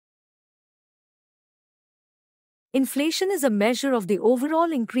Inflation is a measure of the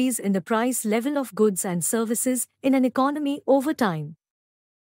overall increase in the price level of goods and services in an economy over time.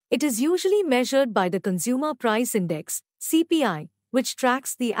 It is usually measured by the Consumer Price Index, CPI, which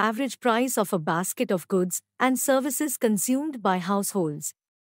tracks the average price of a basket of goods and services consumed by households.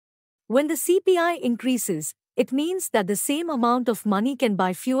 When the CPI increases, it means that the same amount of money can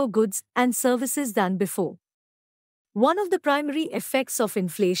buy fewer goods and services than before. One of the primary effects of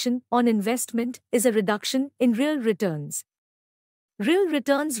inflation on investment is a reduction in real returns. Real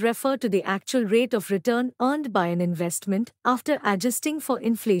returns refer to the actual rate of return earned by an investment after adjusting for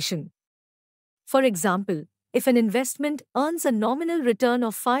inflation. For example, if an investment earns a nominal return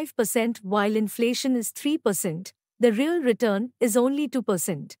of 5% while inflation is 3%, the real return is only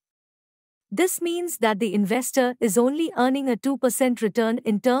 2%. This means that the investor is only earning a 2% return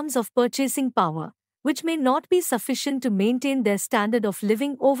in terms of purchasing power, which may not be sufficient to maintain their standard of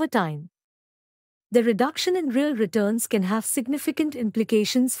living over time. The reduction in real returns can have significant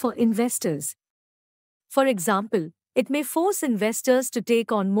implications for investors. For example, it may force investors to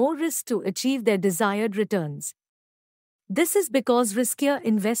take on more risk to achieve their desired returns. This is because riskier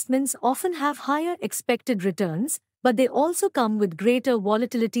investments often have higher expected returns, but they also come with greater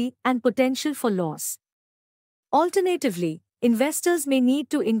volatility and potential for loss. Alternatively, investors may need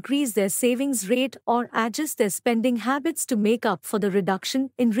to increase their savings rate or adjust their spending habits to make up for the reduction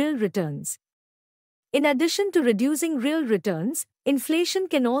in real returns. In addition to reducing real returns, inflation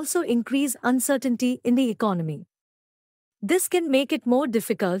can also increase uncertainty in the economy. This can make it more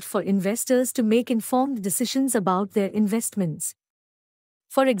difficult for investors to make informed decisions about their investments.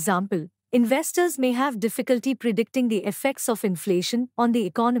 For example, investors may have difficulty predicting the effects of inflation on the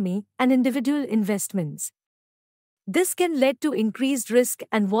economy and individual investments. This can lead to increased risk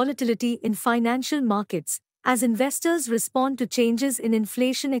and volatility in financial markets as investors respond to changes in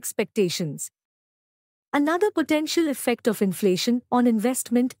inflation expectations. Another potential effect of inflation on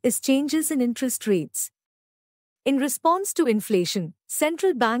investment is changes in interest rates. In response to inflation,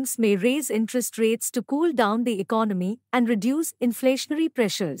 central banks may raise interest rates to cool down the economy and reduce inflationary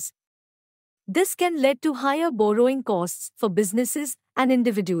pressures. This can lead to higher borrowing costs for businesses and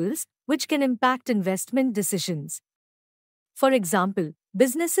individuals, which can impact investment decisions. For example,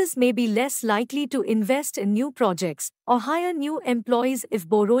 businesses may be less likely to invest in new projects or hire new employees if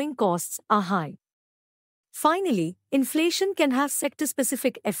borrowing costs are high. Finally, inflation can have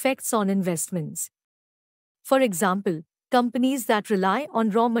sector-specific effects on investments. For example, companies that rely on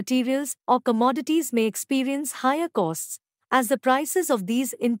raw materials or commodities may experience higher costs as the prices of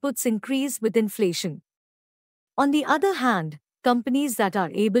these inputs increase with inflation. On the other hand, companies that are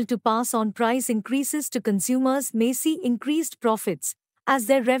able to pass on price increases to consumers may see increased profits as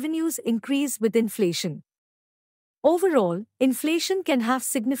their revenues increase with inflation. Overall, inflation can have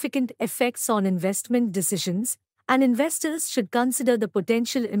significant effects on investment decisions, and investors should consider the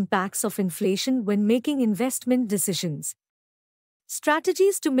potential impacts of inflation when making investment decisions.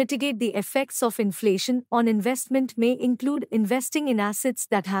 Strategies to mitigate the effects of inflation on investment may include investing in assets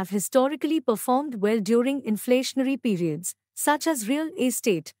that have historically performed well during inflationary periods, such as real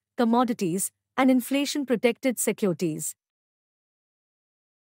estate, commodities, and inflation-protected securities.